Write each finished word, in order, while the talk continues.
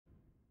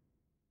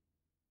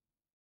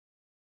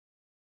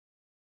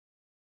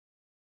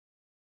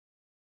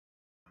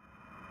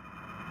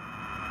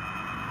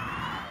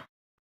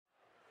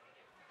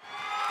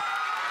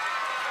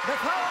The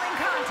following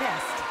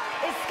contest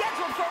is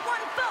scheduled for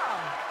one fall,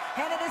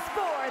 and it is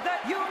for the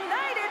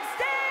United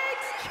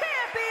States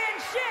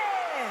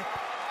Championship.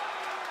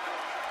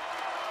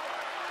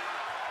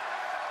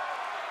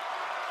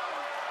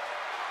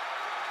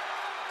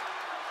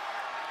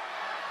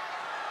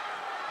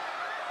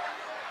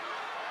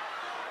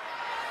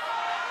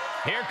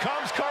 Here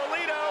comes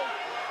Carlito.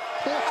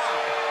 Wow,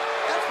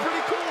 that's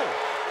pretty cool.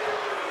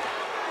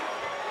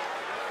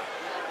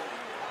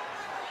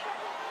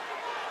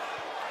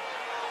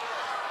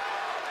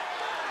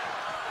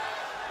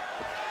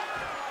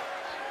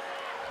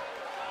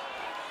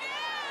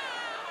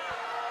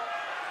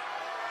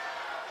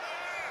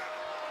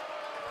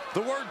 The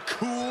word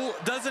cool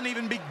doesn't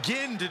even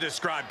begin to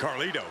describe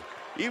Carlito.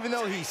 Even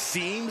though he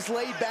seems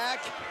laid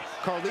back,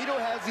 Carlito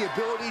has the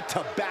ability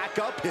to back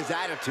up his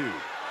attitude.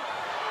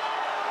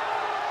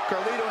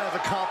 Carlito has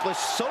accomplished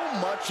so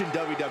much in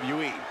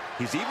WWE.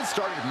 He's even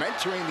started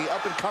mentoring the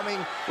up-and-coming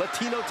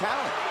Latino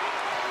talent.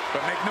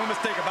 But make no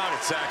mistake about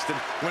it, Saxton.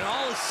 When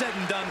all is said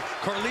and done,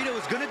 Carlito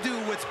is going to do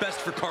what's best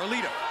for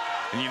Carlito.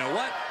 And you know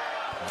what?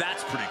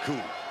 That's pretty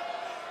cool.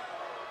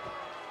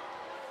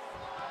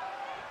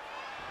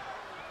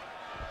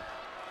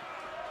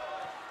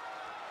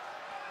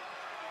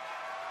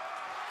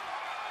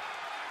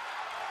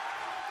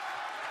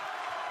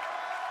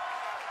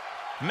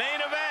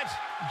 Main event,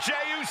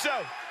 Jey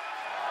Uso.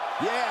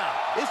 Yeah,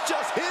 it's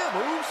just him,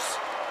 Oos.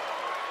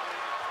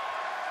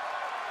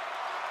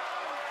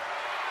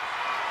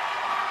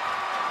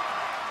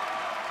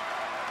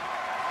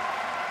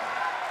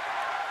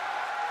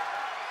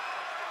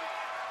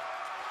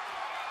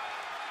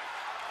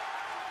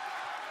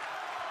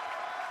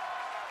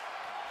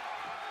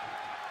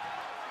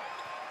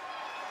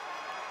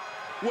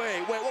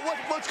 Wait,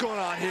 what's going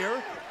on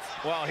here?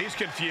 Well, he's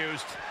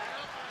confused.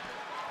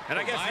 And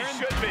I guess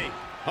he should be.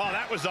 Oh,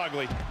 that was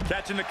ugly.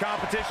 Catching the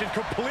competition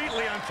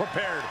completely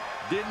unprepared.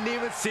 Didn't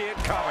even see it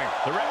coming.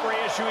 The referee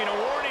issuing a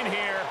warning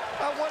here.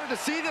 I wanted to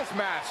see this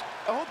match.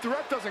 I hope the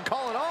ref doesn't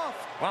call it off.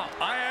 Well,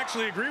 I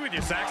actually agree with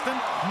you, Saxton.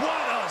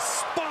 What a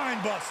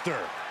spine buster.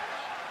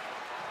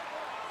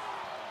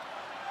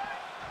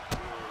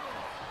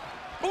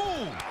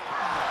 Ooh!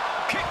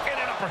 Kick and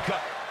an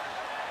uppercut.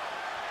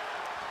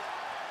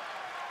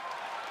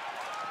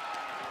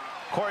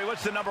 Corey,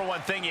 what's the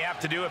 #1 thing you have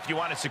to do if you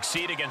want to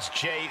succeed against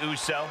Jey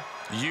Uso?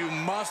 You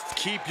must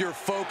keep your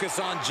focus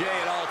on Jey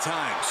at all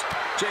times.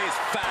 Jey is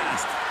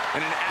fast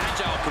and an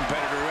agile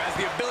competitor who has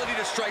the ability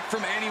to strike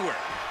from anywhere.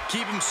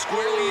 Keep him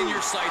squarely in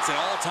your sights at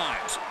all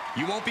times.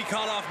 You won't be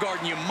caught off guard,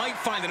 and you might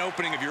find an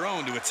opening of your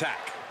own to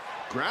attack.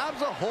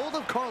 Grabs a hold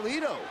of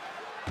Carlito.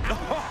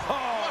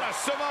 What a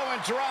Samoan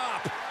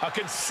drop. A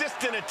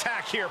consistent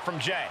attack here from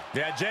Jey.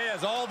 Yeah, Jey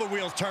has all the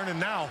wheels turning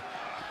now.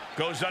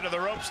 Goes under the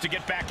ropes to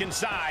get back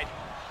inside.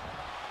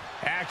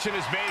 Action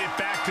has made it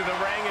back to the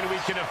ring, and we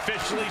can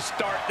officially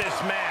start this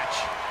match.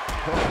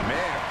 Oh,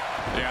 man.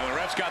 Yeah, the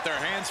refs got their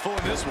hands full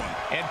in this one.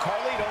 And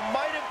Carlito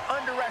might have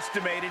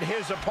underestimated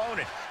his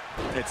opponent.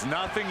 It's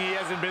nothing he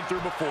hasn't been through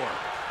before.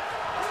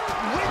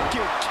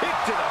 Wicked kick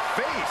to the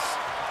face.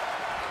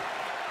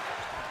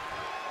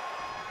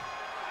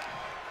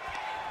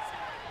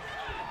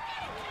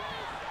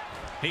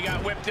 He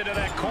got whipped into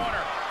that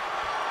corner.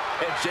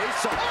 And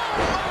Jason.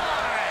 Oh,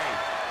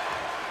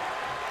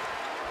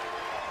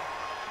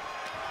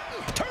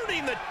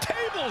 Turning the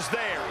tables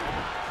there.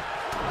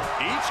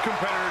 Each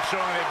competitor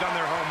showing they've done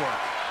their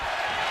homework.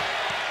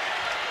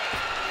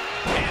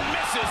 And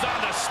misses on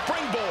the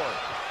springboard.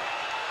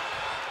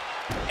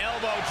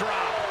 Elbow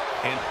drop.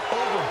 An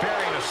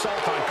overbearing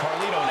assault on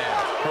Carlito now.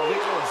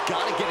 Carlito has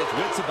got to get his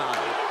wits about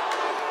it.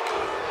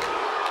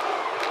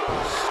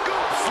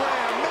 Scoop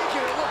slam,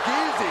 making it look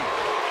easy.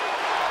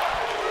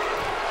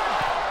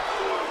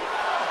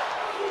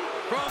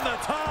 From the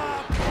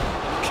top.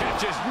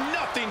 Catches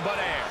nothing but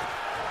air.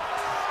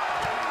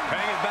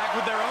 Paying it back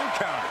with their own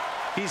counter.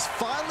 He's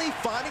finally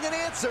finding an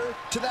answer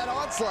to that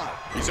onslaught.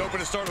 He's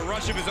open to start a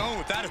rush of his own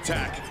with that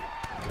attack.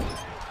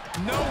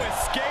 No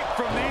escape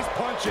from these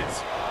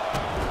punches.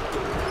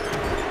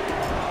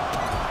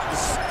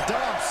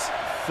 Stumps.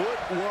 Foot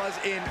was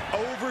in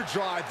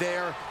overdrive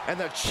there, and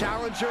the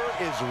challenger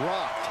is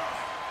rocked.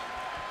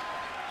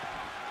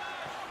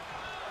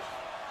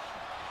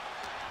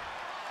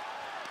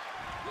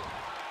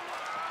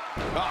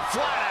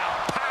 Flat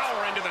out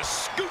power into the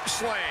scoop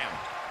slam.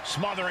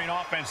 Smothering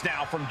offense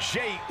now from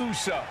Jey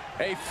Uso.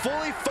 A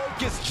fully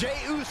focused Jey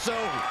Uso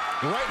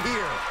right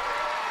here.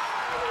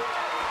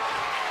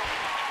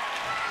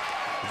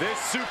 This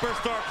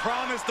superstar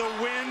promised a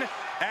win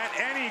at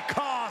any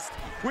cost.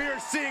 We are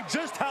seeing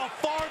just how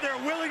far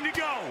they're willing to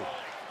go.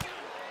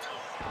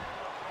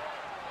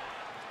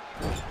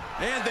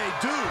 And they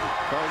do.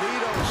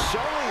 Carlito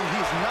showing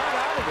he's not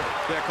out of it.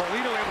 Yeah,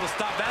 Carlito able to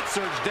stop that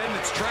surge dead in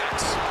its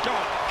tracks.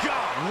 Oh,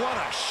 God, what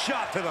a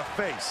shot to the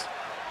face.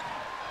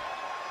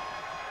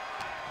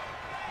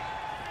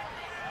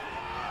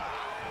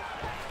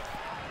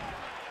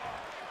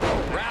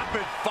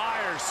 Rapid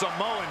fire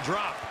Samoan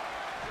drop.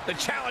 The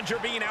challenger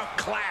being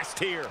outclassed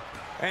here.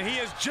 And he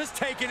has just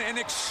taken an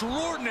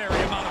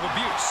extraordinary amount of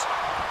abuse.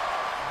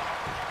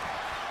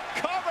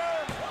 Cover!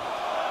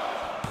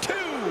 2!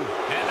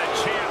 And the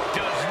champ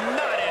does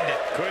not end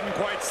it. Couldn't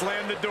quite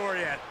slam the door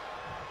yet.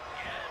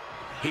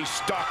 He's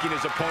stalking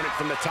his opponent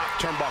from the top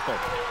turnbuckle.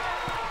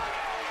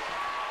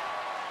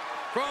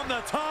 From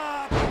the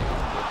top.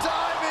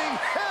 Diving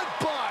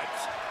headbutt.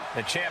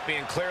 The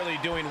champion clearly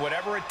doing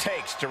whatever it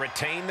takes to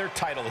retain their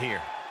title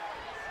here.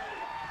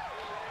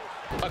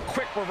 A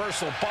quick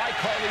reversal by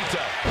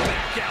Carlito.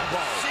 Back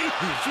elbow.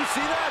 Did you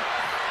see that?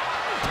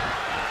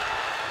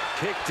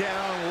 Kick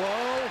down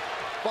low,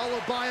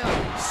 followed by a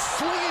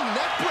swinging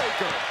neck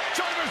breaker.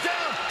 Shoulders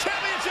down.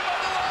 Championship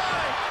on the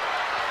line.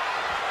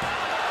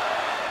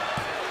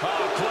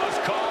 Oh, close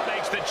call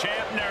makes the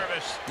champ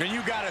nervous. And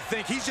you got to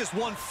think he's just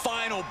one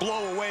final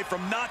blow away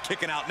from not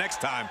kicking out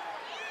next time.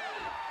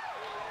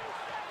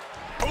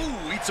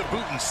 Ooh, eats a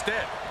boot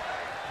instead.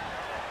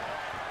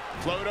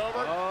 Float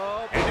over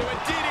into a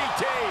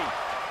DDT.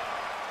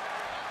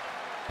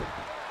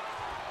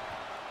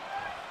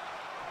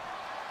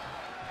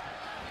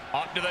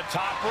 Up to the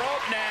top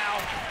rope now.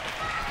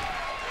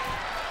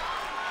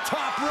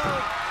 Top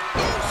rope.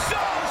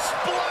 Uso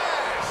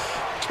splash.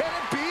 Can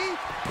it be?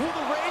 Will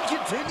the reign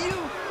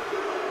continue?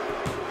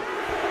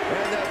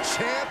 And the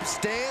champ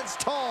stands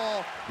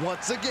tall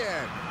once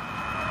again.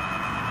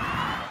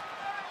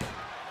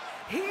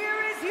 Here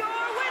is your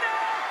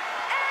winner,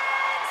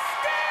 and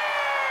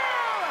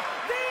still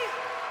the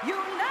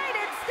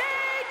United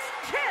States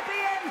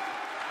Champion,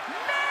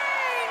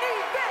 main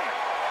event,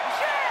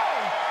 Jey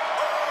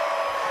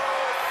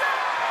Uso!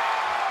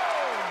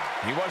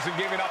 He wasn't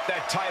giving up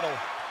that title.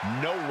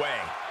 No way.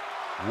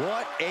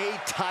 What a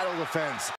title defense.